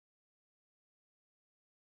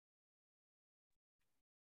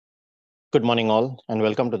Good morning, all, and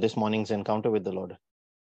welcome to this morning's encounter with the Lord.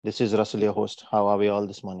 This is Russell, your host. How are we all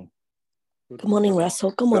this morning? Good morning,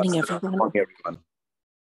 Russell. Good morning, Good everyone. morning, everyone.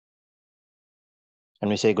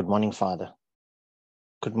 And we say, Good morning, Father.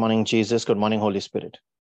 Good morning, Jesus. Good morning, Holy Spirit.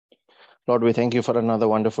 Lord, we thank you for another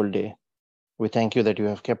wonderful day. We thank you that you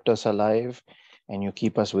have kept us alive and you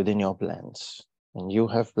keep us within your plans. And you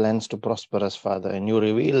have plans to prosper us, Father, and you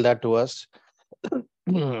reveal that to us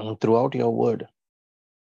throughout your word,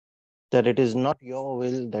 that it is not your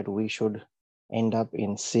will that we should end up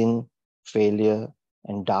in sin, failure,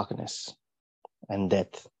 and darkness and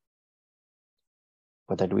death,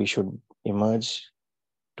 but that we should emerge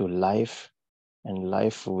to life and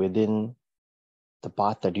life within the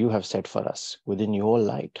path that you have set for us, within your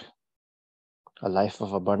light, a life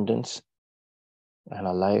of abundance and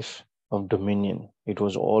a life of dominion. It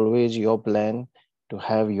was always your plan to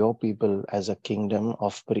have your people as a kingdom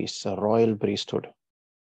of priests, a royal priesthood.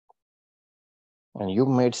 And you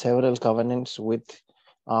made several covenants with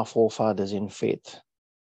our forefathers in faith.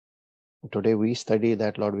 Today we study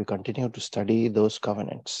that, Lord. We continue to study those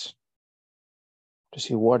covenants to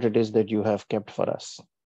see what it is that you have kept for us.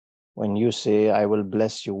 When you say, I will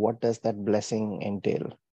bless you, what does that blessing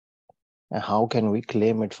entail? And how can we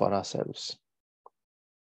claim it for ourselves?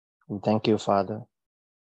 We thank you, Father,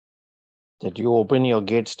 that you open your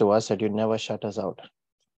gates to us, that you never shut us out.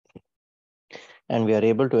 And we are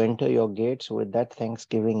able to enter your gates with that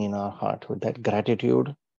thanksgiving in our heart, with that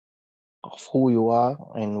gratitude of who you are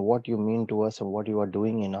and what you mean to us and what you are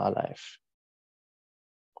doing in our life.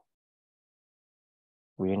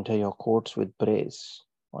 We enter your courts with praise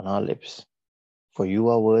on our lips, for you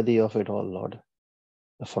are worthy of it all, Lord,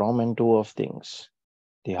 the from and to of things,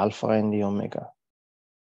 the Alpha and the Omega,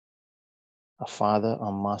 a Father,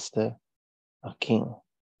 a Master, a King,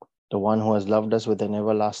 the one who has loved us with an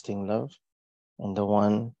everlasting love, and the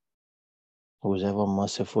one who is ever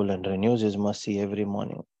merciful and renews his mercy every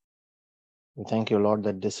morning. We thank you, Lord,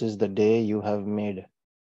 that this is the day you have made,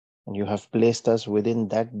 and you have placed us within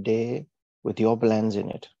that day with your plans in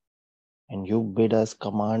it. And you bid us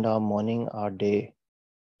command our morning, our day,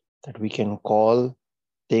 that we can call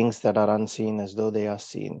things that are unseen as though they are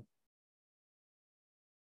seen,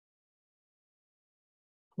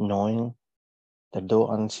 knowing that though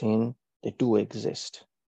unseen, they do exist.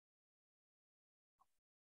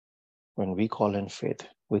 When we call in faith,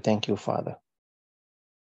 we thank you, Father.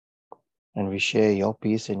 And we share your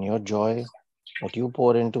peace and your joy that you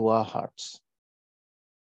pour into our hearts.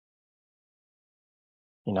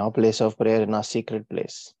 In our place of prayer, in our secret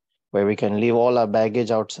place, where we can leave all our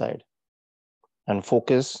baggage outside and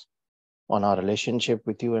focus on our relationship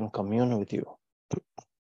with you and commune with you.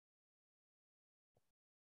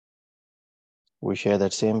 We share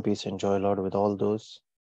that same peace and joy, Lord, with all those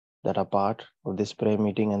that are part of this prayer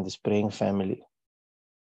meeting and this praying family.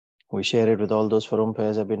 We share it with all those for whom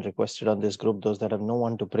prayers have been requested on this group, those that have no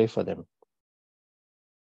one to pray for them.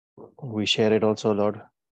 We share it also, Lord,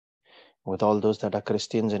 with all those that are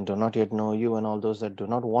Christians and do not yet know you, and all those that do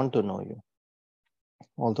not want to know you,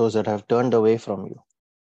 all those that have turned away from you.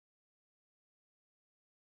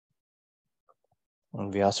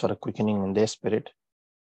 And we ask for a quickening in their spirit,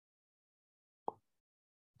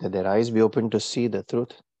 that their eyes be open to see the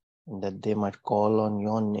truth, and that they might call on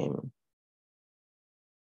your name.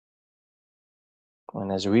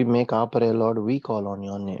 And as we make our prayer, Lord, we call on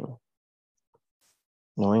your name,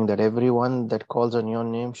 knowing that everyone that calls on your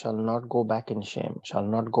name shall not go back in shame, shall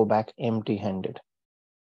not go back empty-handed.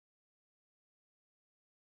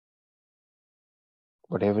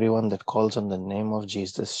 But everyone that calls on the name of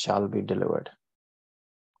Jesus shall be delivered,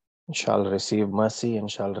 shall receive mercy, and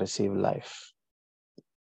shall receive life.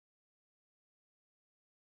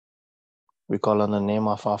 We call on the name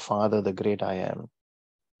of our Father, the great I am,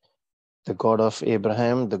 the God of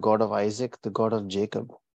Abraham, the God of Isaac, the God of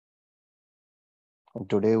Jacob. And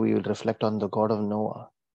today we will reflect on the God of Noah,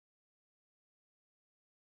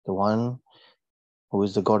 the one who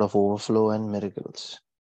is the God of overflow and miracles,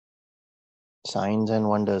 signs and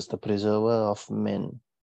wonders, the preserver of men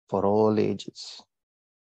for all ages.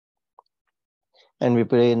 And we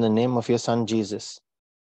pray in the name of your Son, Jesus,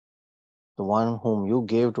 the one whom you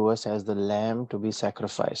gave to us as the lamb to be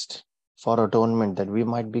sacrificed for atonement, that we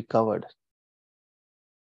might be covered.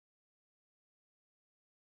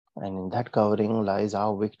 And in that covering lies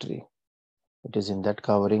our victory. It is in that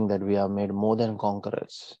covering that we are made more than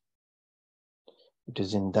conquerors. It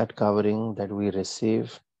is in that covering that we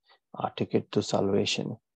receive our ticket to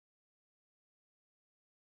salvation.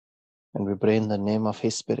 And we pray in the name of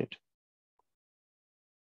his Spirit,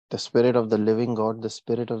 the Spirit of the living God, the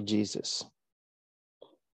Spirit of Jesus,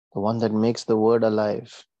 the one that makes the word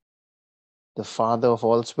alive, the Father of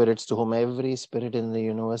all spirits, to whom every spirit in the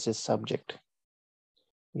universe is subject.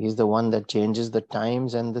 He is the one that changes the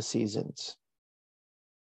times and the seasons.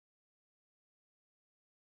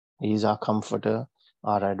 He is our comforter,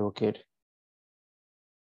 our advocate,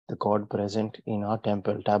 the God present in our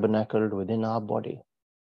temple, tabernacled within our body,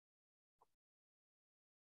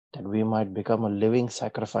 that we might become a living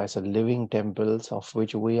sacrifice, a living temples of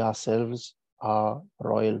which we ourselves are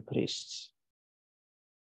royal priests.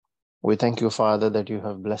 We thank you, Father, that you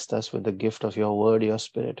have blessed us with the gift of your word, your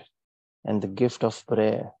spirit, and the gift of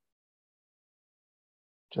prayer,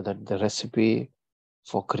 so that the recipe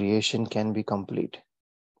for creation can be complete.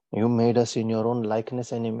 You made us in your own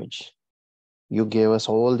likeness and image. You gave us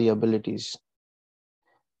all the abilities.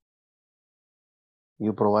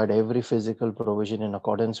 You provide every physical provision in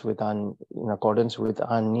accordance with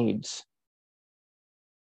our needs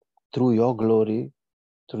through your glory,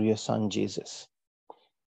 through your Son Jesus.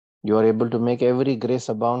 You are able to make every grace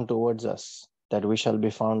abound towards us, that we shall be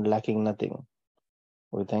found lacking nothing.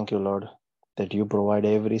 We thank you, Lord, that you provide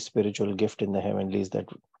every spiritual gift in the heavenlies that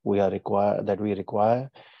we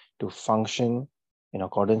require to function in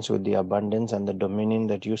accordance with the abundance and the dominion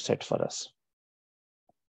that you set for us.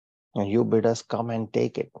 And you bid us come and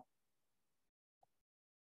take it.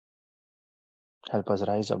 Help us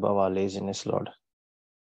rise above our laziness, Lord.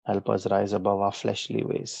 Help us rise above our fleshly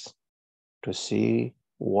ways to see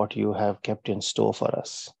what you have kept in store for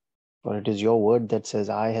us. For it is your word that says,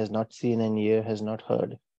 eye has not seen and ear has not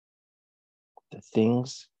heard the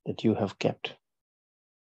things that you have kept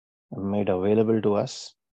and made available to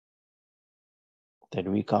us, that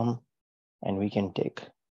we come and we can take.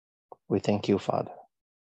 We thank you, Father.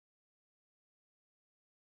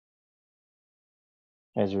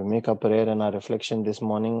 As we make our prayer and our reflection this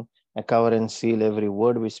morning, I cover and seal every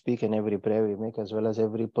word we speak and every prayer we make, as well as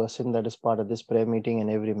every person that is part of this prayer meeting and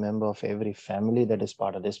every member of every family that is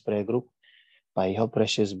part of this prayer group, by your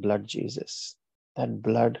precious blood, Jesus. That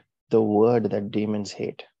blood, the word that demons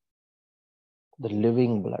hate, the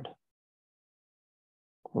living blood.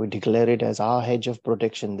 We declare it as our hedge of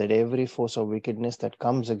protection, that every force of wickedness that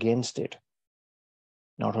comes against it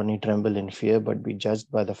not only tremble in fear, but be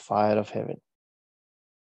judged by the fire of heaven.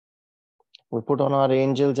 We put on our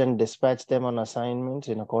angels and dispatch them on assignments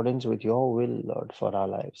in accordance with your will, Lord, for our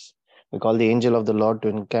lives. We call the angel of the Lord to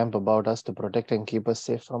encamp about us, to protect and keep us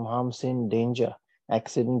safe from harm, sin, danger,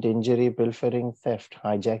 accident, injury, pilfering, theft,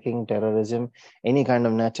 hijacking, terrorism, any kind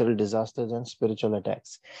of natural disasters and spiritual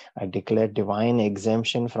attacks. I declare divine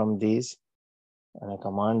exemption from these, and I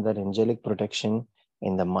command that angelic protection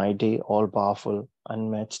in the mighty, all-powerful,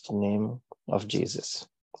 unmatched name of Jesus.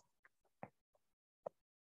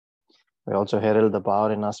 We also herald the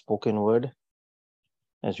power in our spoken word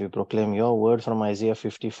as we proclaim your word from Isaiah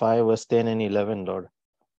 55, verse 10 and 11, Lord.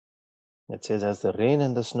 It says, as the rain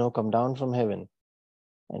and the snow come down from heaven,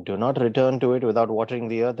 and do not return to it without watering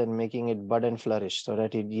the earth and making it bud and flourish, so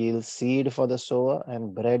that it yields seed for the sower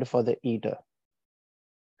and bread for the eater,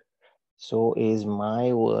 so is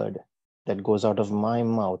my word that goes out of my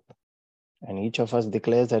mouth. And each of us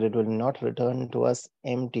declares that it will not return to us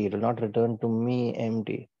empty. It will not return to me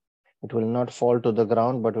empty. It will not fall to the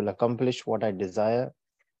ground, but will accomplish what I desire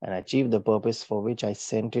and achieve the purpose for which I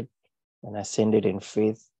sent it, and I send it in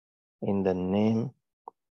faith in the name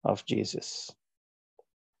of Jesus.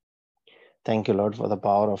 Thank you, Lord, for the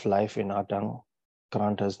power of life in our tongue.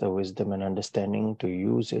 Grant us the wisdom and understanding to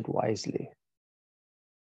use it wisely.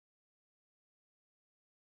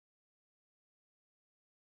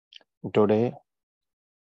 Today,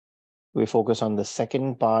 we focus on the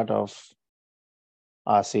second part of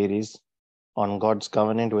our series on God's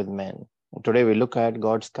covenant with man. Today, we look at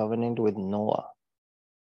God's covenant with Noah.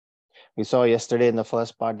 We saw yesterday in the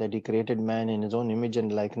first part that he created man in his own image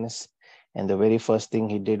and likeness. And the very first thing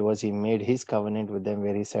he did was he made his covenant with them,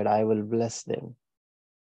 where he said, I will bless them.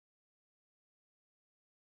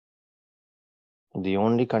 The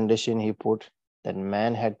only condition he put that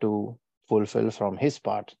man had to fulfill from his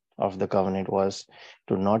part of the covenant was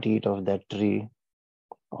to not eat of that tree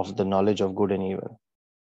of the knowledge of good and evil.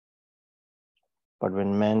 But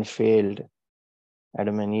when man failed,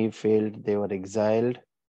 Adam and Eve failed, they were exiled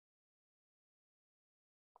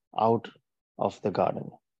out of the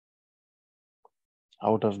garden,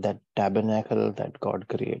 out of that tabernacle that God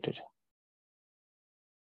created,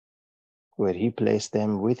 where he placed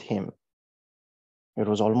them with him. It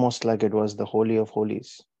was almost like it was the Holy of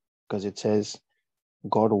Holies, because it says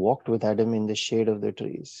God walked with Adam in the shade of the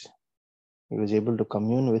trees. He was able to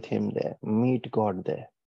commune with him there, meet God there.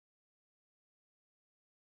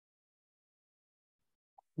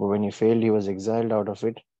 But when he failed, he was exiled out of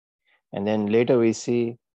it. And then later we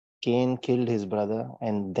see Cain killed his brother,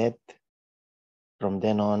 and death from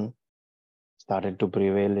then on started to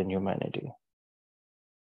prevail in humanity.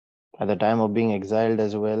 At the time of being exiled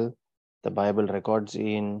as well, the Bible records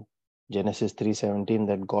in Genesis 3:17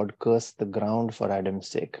 that God cursed the ground for Adam's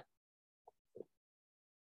sake.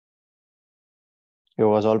 It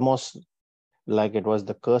was almost like it was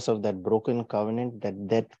the curse of that broken covenant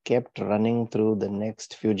that kept running through the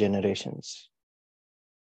next few generations.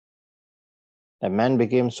 And man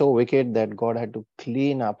became so wicked that God had to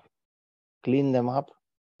clean them up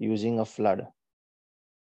using a flood.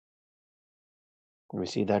 We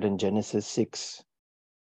see that in Genesis 6.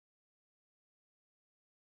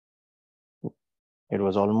 It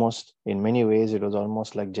was almost, in many ways, it was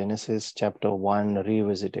almost like Genesis chapter 1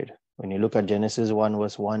 revisited. When you look at Genesis 1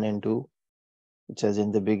 verse 1 and 2, it says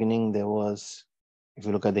in the beginning there was, if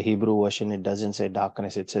you look at the Hebrew version, it doesn't say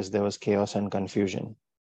darkness, it says there was chaos and confusion.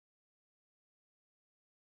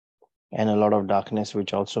 And a lot of darkness,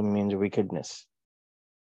 which also means wickedness.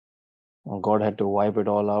 And God had to wipe it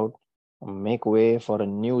all out and make way for a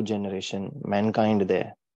new generation, mankind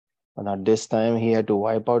there. But at this time, he had to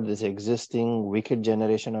wipe out this existing wicked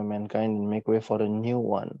generation of mankind and make way for a new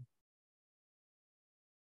one.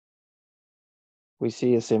 We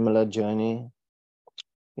see a similar journey.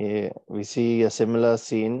 We see a similar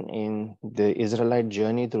scene in the Israelite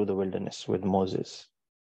journey through the wilderness with Moses.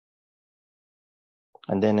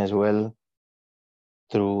 And then as well,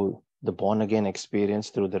 through the born-again experience,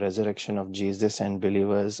 through the resurrection of Jesus and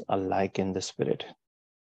believers alike in the Spirit.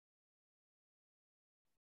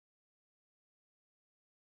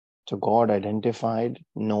 So God identified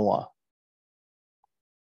Noah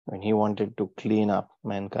when he wanted to clean up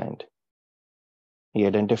mankind. He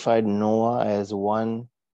identified Noah as one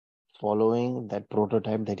following that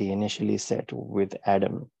prototype that he initially set with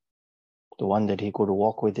Adam, the one that he could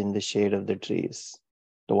walk with in the shade of the trees,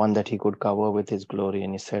 the one that he could cover with his glory.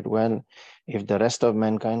 And he said, well, if the rest of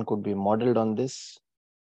mankind could be modeled on this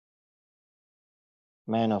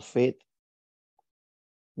man of faith,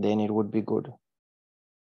 then it would be good.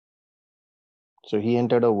 So he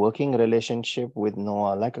entered a working relationship with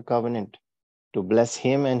Noah, like a covenant, to bless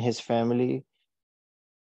him and his family,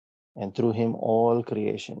 and through him all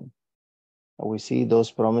creation. We see those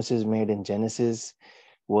promises made in Genesis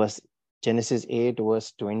 8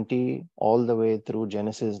 verse 20 all the way through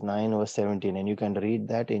Genesis 9 verse 17, and you can read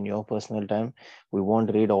that in your personal time. We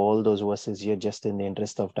won't read all those verses here just in the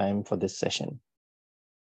interest of time for this session.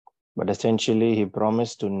 But essentially, he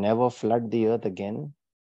promised to never flood the earth again.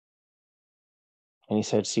 And he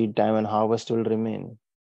said seed time and harvest will remain.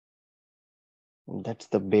 And that's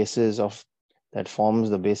the basis of, that forms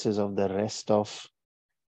the basis of the rest of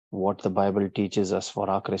what the Bible teaches us for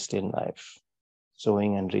our Christian life,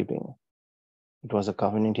 sowing and reaping. It was a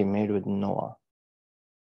covenant he made with Noah.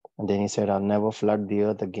 And then he said, I'll never flood the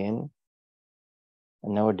earth again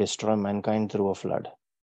and never destroy mankind through a flood.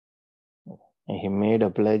 And he made a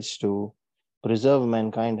pledge to preserve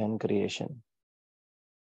mankind and creation.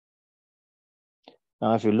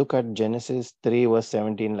 Now, if you look at Genesis 3 verse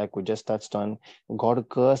 17, like we just touched on, God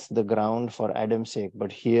cursed the ground for Adam's sake.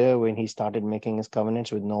 But here, when he started making his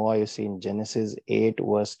covenants with Noah, you see in Genesis 8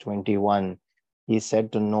 verse 21, he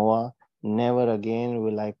said to Noah, never again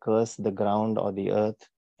will I curse the ground or the earth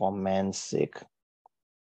for man's sake.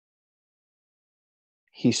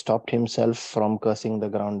 He stopped himself from cursing the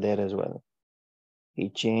ground there as well. He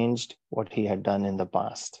changed what he had done in the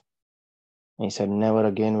past. He said, never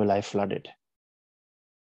again will I flood it.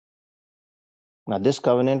 Now, this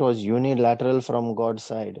covenant was unilateral from God's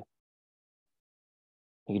side.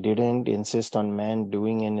 He didn't insist on man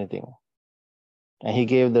doing anything. And he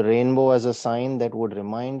gave the rainbow as a sign that would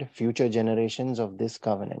remind future generations of this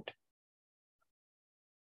covenant.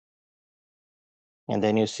 And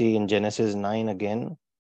then you see in Genesis 9 again,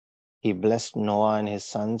 he blessed Noah and his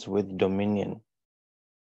sons with dominion,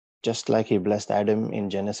 just like he blessed Adam in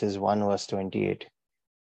Genesis 1 verse 28.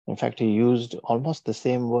 In fact, he used almost the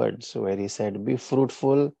same words where he said, be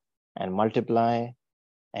fruitful and multiply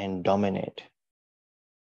and dominate.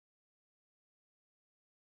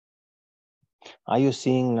 Are you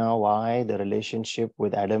seeing now why the relationship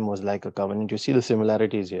with Adam was like a covenant? You see the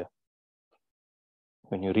similarities here.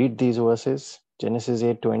 When you read these verses, Genesis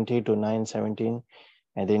 8:20 to 9:17,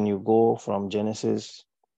 and then you go from Genesis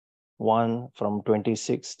 1 from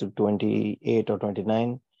 26 to 28 or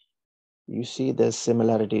 29, you see there's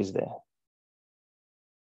similarities there.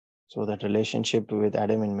 So that relationship with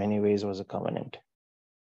Adam in many ways was a covenant,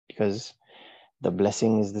 because the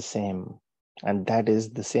blessing is the same. And that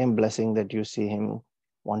is the same blessing that you see him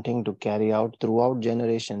wanting to carry out throughout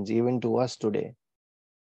generations, even to us today.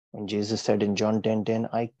 When Jesus said in John 10:10,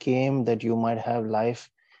 I came that you might have life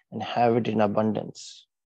and have it in abundance,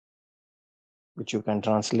 which you can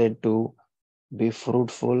translate to be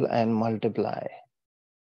fruitful and multiply.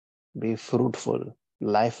 Be fruitful,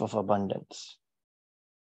 life of abundance.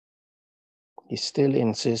 He still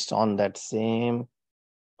insists on that same,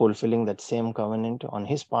 fulfilling that same covenant on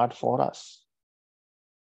his part for us,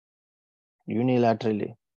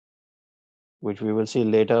 unilaterally, which we will see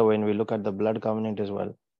later when we look at the blood covenant as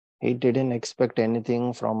well. He didn't expect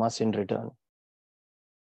anything from us in return.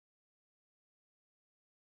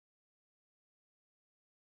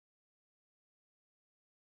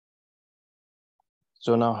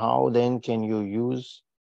 So now how then can you use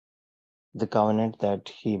the covenant that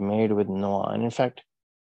he made with Noah? And in fact,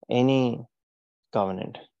 any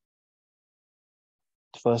covenant,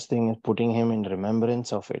 the first thing is putting him in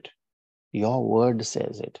remembrance of it. Your word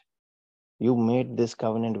says it. You made this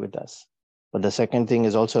covenant with us. But the second thing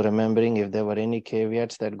is also remembering if there were any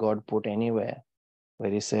caveats that God put anywhere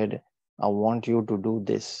where he said, I want you to do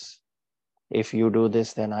this. If you do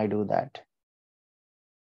this, then I do that.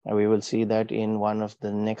 And we will see that in one of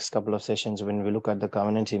the next couple of sessions when we look at the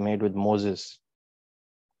covenants he made with Moses.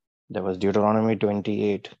 There was Deuteronomy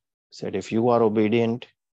 28, said, if you are obedient,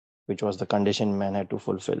 which was the condition man had to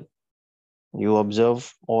fulfill, you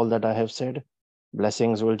observe all that I have said,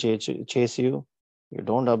 blessings will chase you. You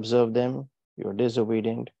don't observe them, you're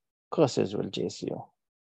disobedient, curses will chase you.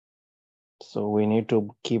 So we need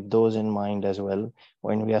to keep those in mind as well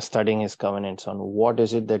when we are studying his covenants on what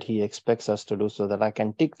is it that he expects us to do so that I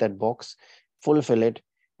can tick that box, fulfill it,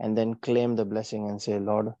 and then claim the blessing and say,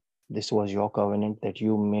 Lord, this was your covenant that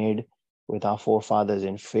you made with our forefathers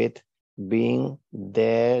in faith, being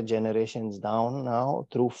their generations down now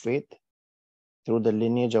through faith, through the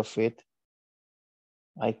lineage of faith.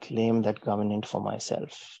 I claim that covenant for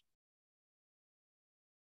myself.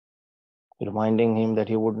 Reminding him that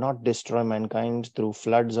he would not destroy mankind through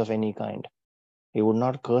floods of any kind. He would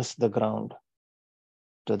not curse the ground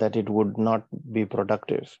so that it would not be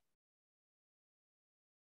productive.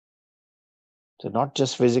 So not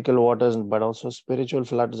just physical waters, but also spiritual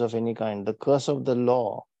floods of any kind. The curse of the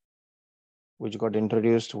law, which got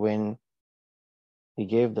introduced when he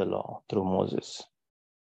gave the law through Moses.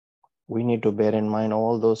 We need to bear in mind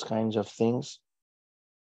all those kinds of things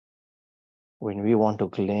when we want to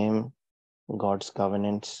claim God's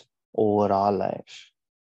covenants over our life.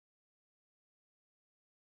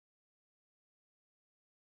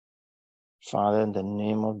 Father, in the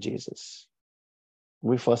name of Jesus,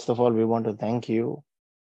 first of all, we want to thank you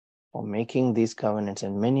for making these covenants,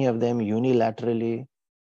 and many of them unilaterally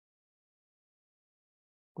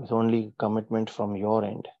with only commitment from your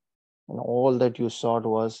end. And all that you sought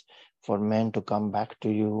was for men to come back to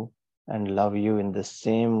you and love you in the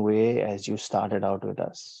same way as you started out with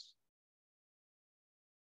us.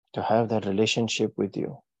 To have that relationship with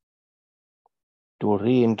you. To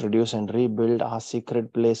reintroduce and rebuild our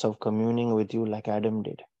secret place of communing with you like Adam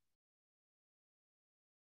did.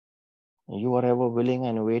 You are ever willing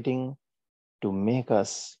and waiting to make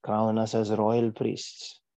us, crown us as royal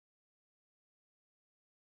priests.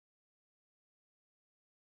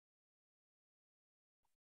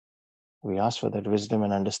 We ask for that wisdom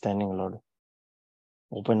and understanding, Lord.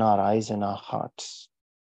 Open our eyes and our hearts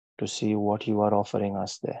to see what you are offering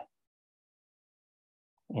us there.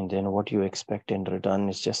 And then what you expect in return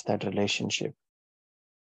is just that relationship.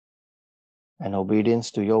 And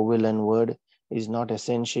obedience to your will and word is not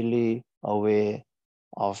essentially a way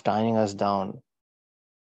of tying us down.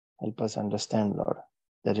 Help us understand, Lord,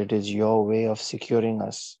 that it is your way of securing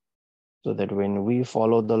us so that when we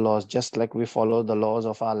follow the laws, just like we follow the laws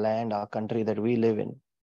of our land, our country that we live in,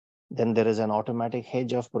 then there is an automatic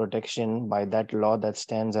hedge of protection by that law that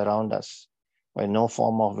stands around us, where no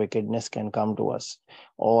form of wickedness can come to us.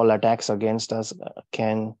 All attacks against us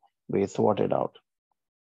can be thwarted out.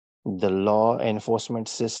 The law enforcement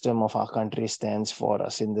system of our country stands for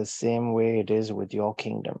us in the same way it is with your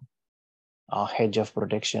kingdom. Our hedge of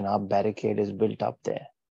protection, our barricade is built up there.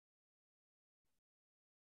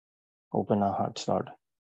 Open our hearts, Lord,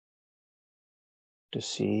 to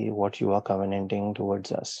see what you are covenanting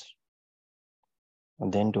towards us.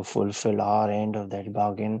 And then to fulfill our end of that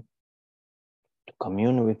bargain, to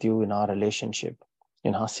commune with you in our relationship,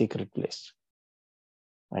 in our secret place,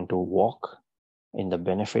 and to walk in the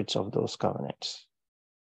benefits of those covenants.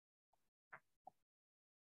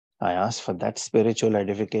 I ask for that spiritual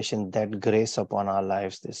edification, that grace upon our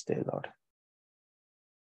lives this day, Lord.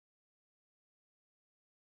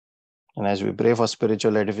 And as we pray for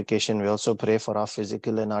spiritual edification, we also pray for our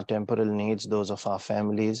physical and our temporal needs, those of our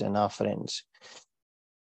families and our friends.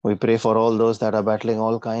 We pray for all those that are battling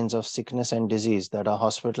all kinds of sickness and disease, that are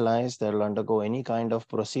hospitalized, that will undergo any kind of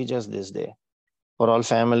procedures this day. For all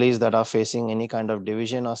families that are facing any kind of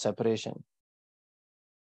division or separation.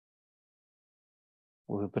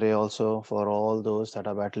 We pray also for all those that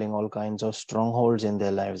are battling all kinds of strongholds in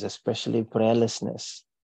their lives, especially prayerlessness,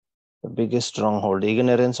 the biggest stronghold,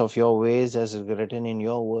 ignorance of your ways as written in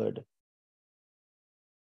your word,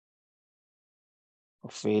 a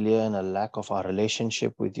failure and a lack of our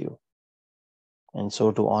relationship with you, and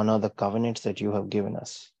so to honor the covenants that you have given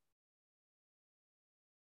us.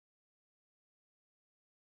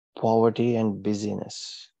 Poverty and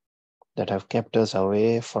busyness that have kept us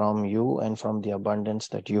away from you and from the abundance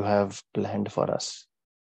that you have planned for us.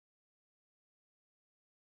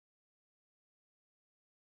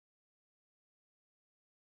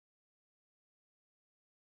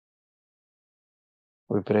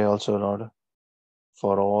 We pray also, Lord,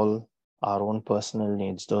 for all our own personal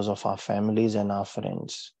needs, those of our families and our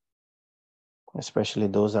friends, especially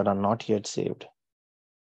those that are not yet saved.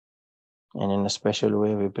 And in a special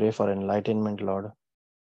way, we pray for enlightenment, Lord,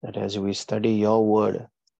 that as we study your word,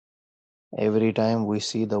 every time we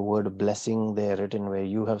see the word blessing there written where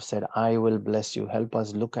you have said, I will bless you, help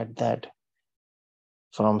us look at that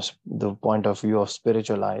from the point of view of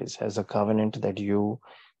spiritual eyes as a covenant that you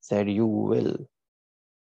said you will.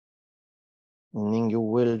 Meaning you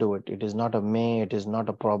will do it. It is not a may, it is not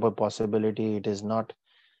a probable possibility, it is not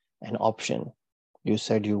an option. You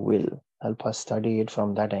said you will. Help us study it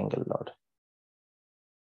from that angle, Lord.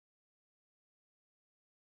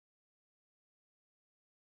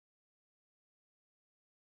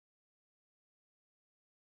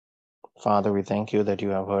 Father, we thank you that you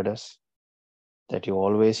have heard us, that you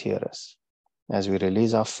always hear us. As we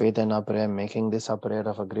release our faith and our prayer, making this a prayer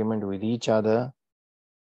of agreement with each other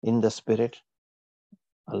in the Spirit,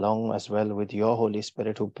 along as well with your Holy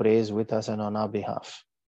Spirit who prays with us and on our behalf.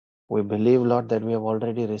 We believe, Lord, that we have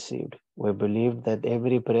already received. We believe that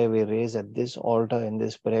every prayer we raise at this altar in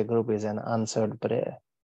this prayer group is an answered prayer.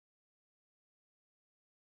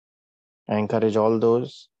 I encourage all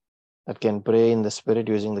those that can pray in the Spirit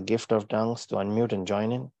using the gift of tongues to unmute and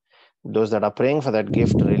join in. Those that are praying for that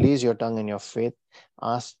gift, release your tongue in your faith.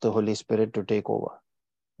 Ask the Holy Spirit to take over.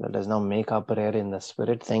 Let us now make our prayer in the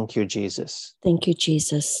Spirit. Thank you, Jesus. Thank you,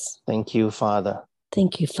 Jesus. Thank you, Father.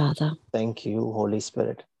 Thank you, Father. Thank you, Holy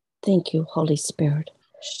Spirit. Thank you, Holy Spirit.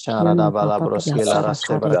 Sharada bala broskela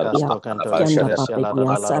raste brakasto canto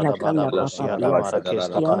la bala brosia da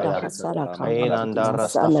marakesto kaya. Einanda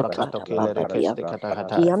rasta frakato kele rekeste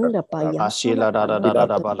katahata. Ashila da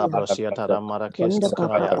bala brosia tada marakesto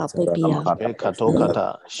kaya. Ekato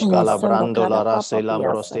kata. Shkala brando la rase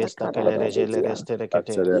lambrostesta kele regele reste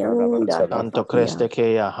rekete. Tanto creste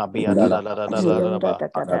keya habia da ba.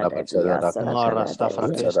 Marasta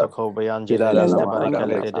frakesto kobe angele reste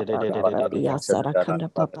barikale de.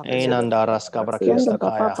 Einanda raska brakesta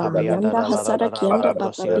kaya habia da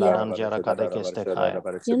brosia la ranjara kadekeste kaya.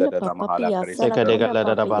 Teka dega la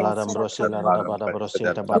da bala da brosia la da bala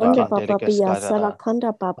brosia da barikente rekesta da.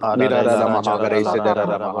 Ada de la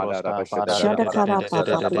ranjara la brosta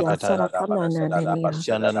pada de kata.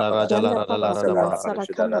 Shana na rajala da ba.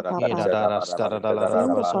 Ida da raska da la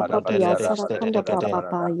brosa brantele rekeste de kete.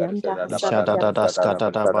 Shada da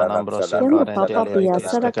skata da balambrosia parentele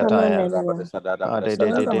rekeste kataya. Ade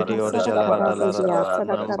de orjala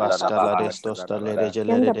da nambaskala destos tale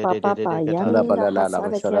regele de ketana.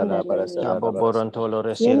 Abo borontolo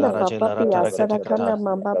resila rajela ratarakete kata.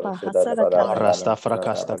 Rasta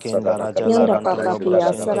frakasta kinda rajala rantolo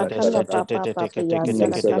brosinte deste.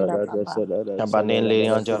 Tabanin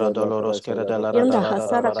lianjara doloros kera de la rada.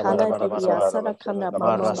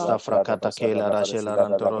 Marasta frakata kela rajela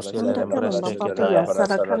rantoros kele rembreste ketaya.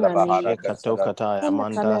 Ekato kataya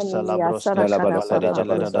manda salabroske skabala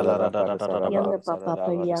rejele de la rada.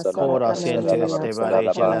 Ora sientes te bare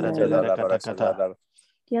jelera de la katakata.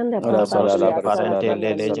 Broske parente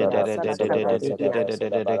leje de katakata.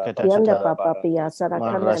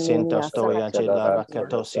 Marra sinta stoya jela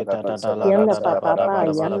rakato sita da la rada.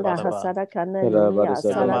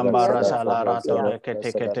 Mambara sala rato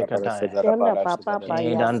rekete kataya.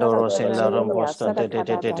 Idandoro sen la romposta de.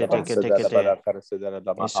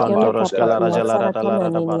 Isontoros kala rajala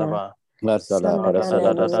rada baraba.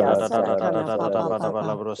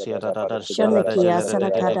 Shanakia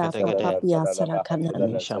Sarakada Papapia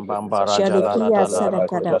Sarakanani. Shadakia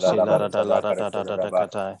Sarakada Papa.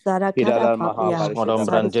 Sarakada Papia.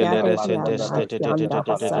 Sarakada Yanda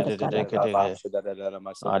Hasarakada Papa.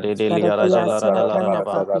 Sadakia Sarakana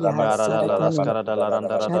Papia Sarakani.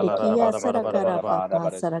 Shadikia Sarakada Papa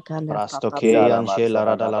Sarakana Prastoke Papapia. Angela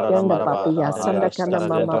Radalara Yanda Maraba, Papia Adelius Sandakana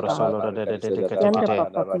Taradento Mama. Solo de Yanda Dedicate,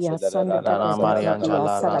 Papapia Dana Sandakada Marianja Papia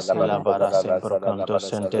Lara Stella Sarakana. Bara Sempre Canto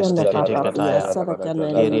Sentes Yanda Papapia Dedicataya,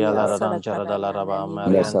 Sarakana Kiria Ninia Laradam Sarakana Jaradaraba, Ninia.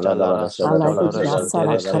 Marianta Lara Santolores Aladidia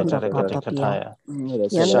Intereste Sarakanda Papapia. Recataya,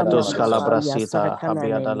 Yanda Shatus Mama Papia Calabrasita, Sarakana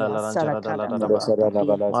Habiada Ninia Laranjara Sarakada Dalaraba,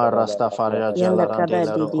 Papapia. Marasta Faria Yanda Jalarante Kada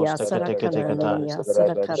La Didia Rocosta Sarakana Catecaticata, Ninia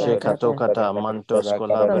Sarakada Dada. Shekatokata, Mantos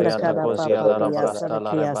Colabriata Sandakada Cosia Lara Papapia Brasta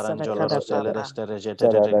Lara Sarakia Baranjola Sarakada Papa. Roseleste Regete.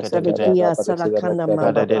 Sadikia Sarakana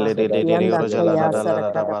Mababa. Yanda Kaya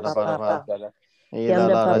Sarakada Papa.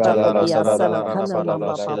 Yanda Papa Papia Sarakana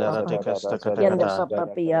Mababa. Yanda Papa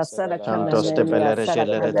Pia Sarakana Cantos de Ninia belere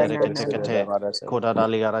gelere Sarakana Nana. terekete.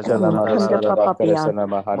 Kodadali Kanda arajalara Papa Pia.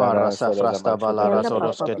 Marasa frasta balara Yanda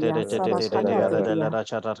Papa zoroske Pia de Sarakanda Didia. delera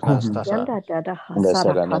chatarkastasa. Yanda Dada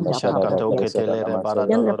Sarakanda Papa Shakato Pia. ketelere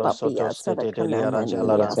Yanda baradoloro Papia sotos Sarakana ketelia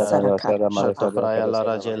Nania rajalaranta. Sarakada Shata Papa. fraya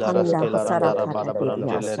lara jelara Handa skelarandara Sarakada barabram Didia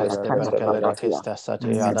delere Sarakada stepelkelere Papa Pia. kista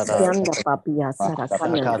sati adada. Yanda Papia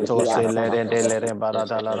Sarakana Shakato Didia se lere Sarakada. delere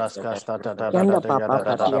barada raskasta Yanda da Papa yada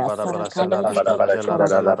Papia barabrasela Sarakada rastara Didia jelara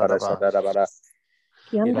Sarakada. laraba.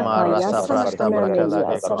 Yanda Paya Marasa frasta Sarakana brakela Nidia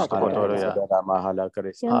ke Sarakada kostokotoria. Dia.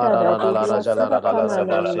 Yanda Harara Didia jalara Sarakana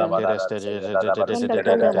brashin Nania. dereste Yanda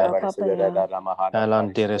Kana dekete. Papa Paya.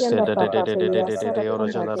 Alan dereste Yanda Papa Paya de oro Sarakana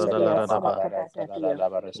jalara Didia dalaraba. Sarakada Dia.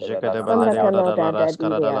 Jekede Yanda balade ora Kana dalara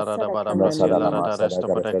skara Didia dalara bara Sarakana brasila Ninia. da resto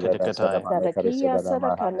pode kedekatai. Sarakia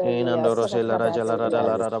Sarakana Nia Inandoro sila Sarakada jalara Dia.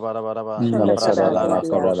 dalara bara Shalakada Brasala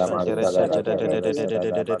Didia rastoros Sadia intereste Sarakada Dia. de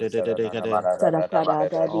Sarakada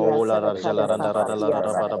Dadia Oh, la Sarakada jalara Papa Pia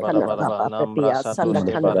Sarakana bara Papa Nambra Pia satos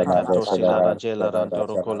te Sandakana Papa berecato Papa silara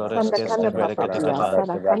jelaro colores que este Sandakana Papa Pia berecaticata.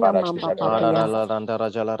 Sarakana Mamba Arara Papia la randara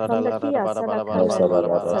jalara Sandakia Sarakana Nia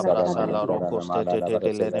brasa Sarakana la Dia rocoste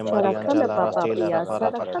de lene marian Sarakana jalara Papa stila Pia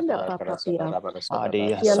barataka. Sarakana Papa Pia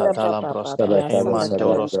Adi Yanda satala Papa brosta Pia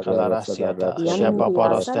hemantoros Sandakana calarasiata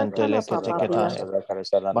Yandia shepaparos Sarakana tentele Papa Pia keteketaya.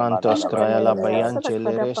 Bantos craya la Sandakanania bayan Sarakada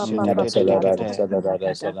chelere Papa Pia setetekete.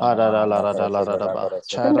 Sarakada Arara la rada la radaba.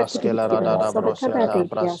 Charas que la Sandakia rada Sarakada brosiata Didia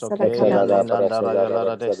braso que Sarakana inandara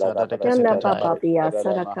jalara de sada de Yanda keteketaya. Papa Pia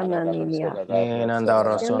Sarakana Ninia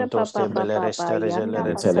Inandara Yanda sontos Papa te Papa belereste Yanda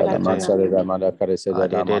regelere Hasarakana tekete. Ninia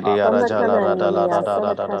Adi de liara jala Sandakana rada la Ninia rada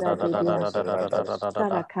da da da Sarakada da da da Didia da da da da da da da da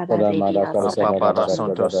da. Sarakada Didia Papa Sarakada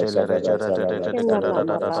rasunto selere jere de de de de Yanda da da da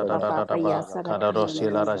Mama da da da Papa da da Papa da Ya ba. Kada Sarakana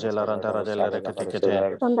rosila Ninia rajela randara jelere ketekete.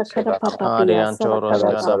 Sandakada Papa Adi Pia anchoros Sarakada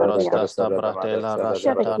kada Papa Pia brasta bratela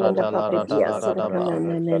rascata Shadakianda rada la Papa rada Pia la rada ba.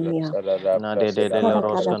 Sarakana Ninia Na de la Sarakada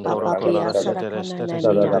roscantoro Papa Pia colores Sarakana terestere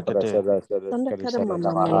jere Ninia de kete. Sandakada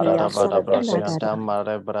Mama Ninia Arada bada Sarakana brasianta Dada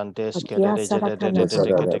mare brandes Akia kede Sarakana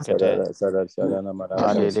Papa de kete.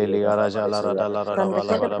 Adi de liara jala rada la rada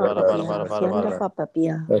bala Sandakada bada Papa bada bada Pia bada bada Yanda bada. Papa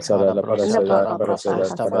Pia Ada Yanda brosela Papa da Papa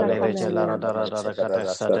brosesta balere Sarakana jela Nia rada rada kata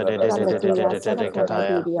sata Sandakia de Sarakada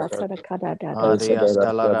kataya. Didia Sarakada Dada Adi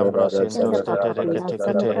astala Yanda rambrosintos Papa de Pia kete.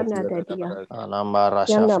 Sarakana Dadia Anamba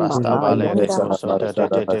rasha Yanda frasta Mama balere Yanda soso Papa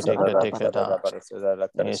kete.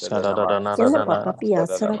 Iskada da na Yanda na. Papa Pia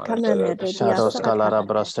Sarakana Dadia Shadows kalara Sarakada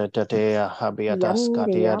brostete habiatas Yanda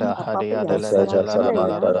katiada Yamba Papa hadiada Pia lera jela Sarakana la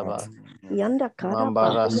Ya radaba. Yanda Kara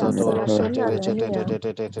Papa Mambara Pia satoro Sarakana sentere Nania kete.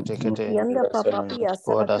 Yanda Papa Pia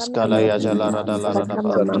Podas kala Sarakana ya jela Nania rada la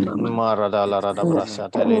Sarakana radaba. Mama Marada la radabra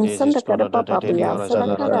satele de Sandakada jiskoro Papa de Pia ora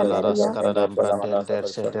jela Sarakada rada la Dadia raskarada brandel der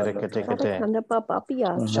sentere kete. Sarakanda Papa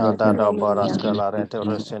Pia Shada Sarakana da baras Nania kala rente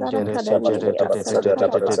resentere Sarakada Nidia Sarakada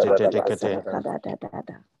Papa Pia kete. Sarakada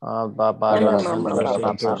Dada Baba Yana santo Mama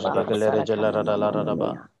Papa resintos Papa regelere jela Sarakana rada la Mama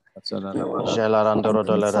radaba. Nia Gelarandoro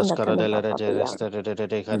doleras cara Sandakana delle Papa Pia regereste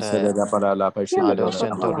de cadea. Yana Ado Papa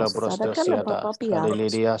sento Pia glabrosta Sarakana siata. Papa Pia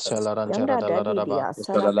Cadilidia selaranchara Yanda dalla radaba. Dadidia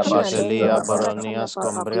Sarakana Shazelia Nenia Sarakana baronias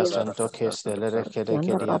Papa combria Pia santo kestelere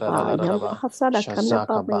Yanda kediara Papa dalla Yanda radaba. Hasarakana Shazaka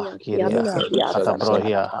Papa bakiria. Yanda Dia Sarakada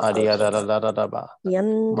Katabrohia Papa hadia dalla radaba.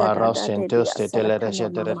 Yanda Mara Dada sentos Dia te telere Sarakana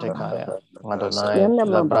jedere Mama tekaya. Adonai Yanda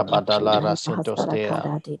la Mama Papa brabadala Yanda rasintostea.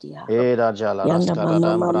 Hasarakada Didia Eda jala Yanda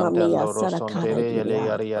Mama rascaradam Mama branden Mia loro Sarakada sontere yele Didia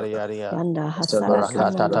yari. Yanda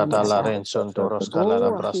Hasarakana Barakatata Nanda Larenson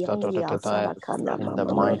Toroscalara Oh Brasta Yandia Totokataya. Sarakana In the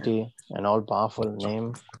Mama Mia mighty and all powerful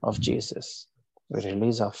name of Jesus, we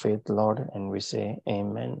release our faith, Lord, and we say,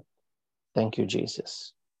 Amen. Thank you,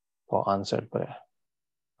 Jesus, for answered prayer.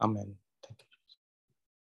 Amen.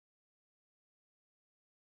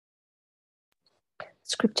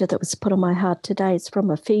 scripture that was put on my heart today is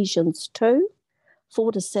from Ephesians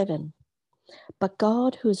 2:4-7. But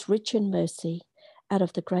God, who is rich in mercy, out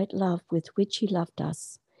of the great love with which he loved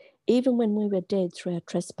us, even when we were dead through our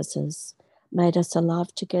trespasses, made us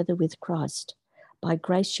alive together with Christ. By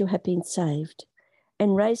grace you have been saved,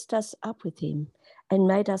 and raised us up with him, and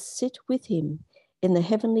made us sit with him in the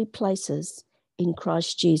heavenly places in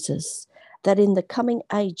Christ Jesus, that in the coming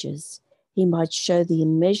ages he might show the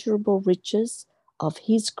immeasurable riches of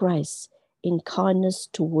his grace in kindness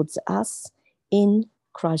towards us in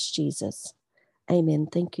Christ Jesus. Amen.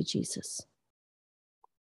 Thank you, Jesus.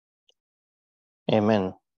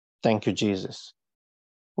 Amen. Thank you, Jesus.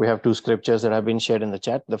 We have two scriptures that have been shared in the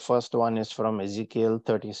chat. The first one is from Ezekiel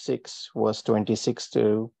 36, verse 26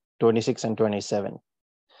 and 27.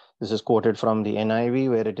 This is quoted from the NIV,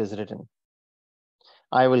 where it is written,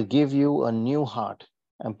 I will give you a new heart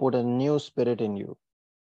and put a new spirit in you.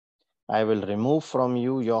 I will remove from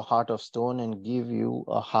you your heart of stone and give you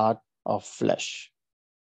a heart of flesh.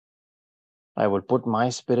 I will put my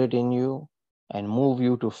spirit in you and move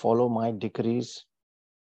you to follow my decrees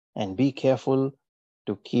and be careful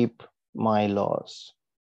to keep my laws.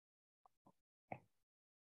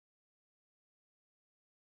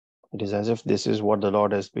 It is as if this is what the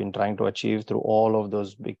Lord has been trying to achieve through all of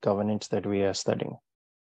those big covenants that we are studying.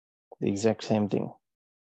 The exact same thing.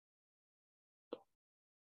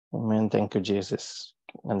 Amen. Thank you, Jesus.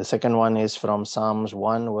 And the second one is from Psalms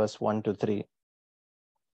 1, verse 1-3.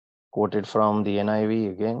 Quoted from the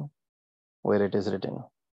NIV again, where it is written,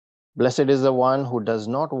 Blessed is the one who does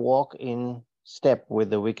not walk in step with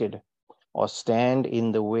the wicked, or stand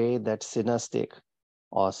in the way that sinners take,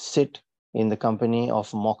 or sit in the company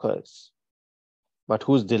of mockers, but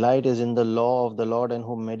whose delight is in the law of the Lord and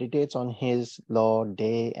who meditates on his law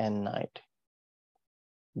day and night.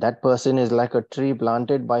 That person is like a tree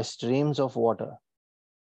planted by streams of water,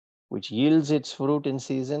 which yields its fruit in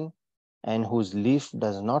season and whose leaf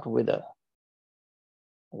does not wither.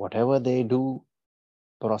 Whatever they do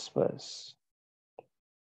prospers.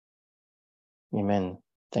 Amen.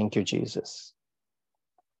 Thank you, Jesus.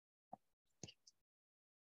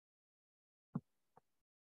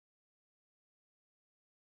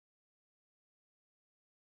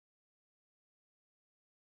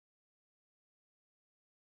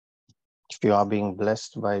 If you are being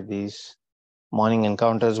blessed by these morning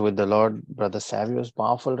encounters with the Lord, Brother Savio's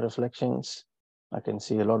powerful reflections, I can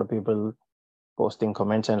see a lot of people posting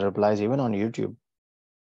comments and replies, even on YouTube.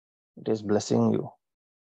 It is blessing you.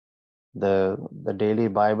 The daily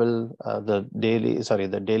Bible, the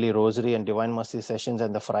daily Rosary and Divine Mercy sessions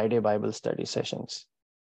and the Friday Bible study sessions.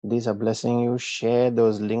 These are blessing you. Share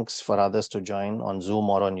those links for others to join on Zoom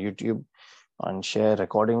or on YouTube, and share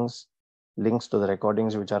recordings, links to the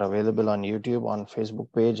recordings which are available on YouTube, on Facebook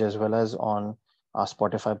page, as well as on our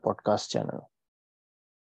Spotify podcast channel.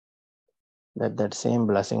 Let that same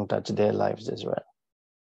blessing touch their lives as well.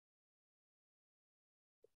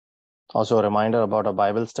 Also, a reminder about a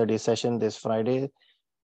Bible study session this Friday.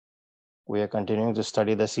 We are continuing to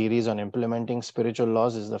study the series on implementing spiritual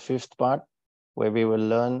laws. This is the 5th part, where we will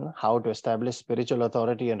learn how to establish spiritual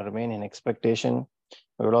authority and remain in expectation.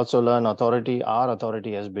 We will also learn our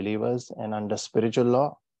authority as believers and under spiritual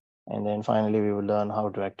law. And then finally, we will learn how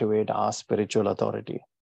to activate our spiritual authority.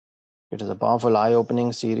 It is a powerful,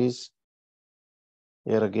 eye-opening series.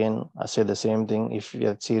 Here again, I say the same thing. If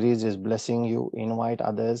your series is blessing you, invite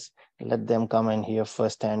others. Let them come and hear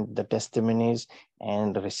firsthand the testimonies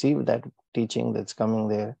and receive that teaching that's coming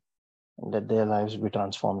there. And let their lives be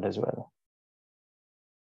transformed as well.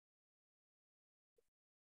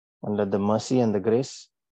 And let the mercy and the grace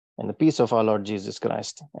and the peace of our Lord Jesus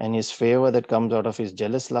Christ and his favor that comes out of his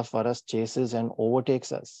jealous love for us chases and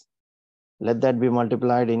overtakes us. Let that be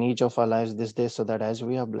multiplied in each of our lives this day, so that as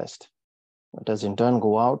we are blessed, let us in turn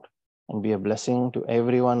go out and be a blessing to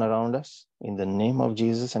everyone around us in the name of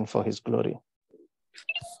Jesus and for his glory.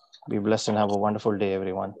 Be blessed and have a wonderful day,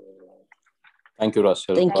 everyone. Thank you,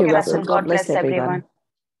 Russell. Thank you, Russell. God bless everyone.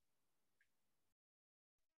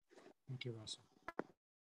 Thank you, Russell.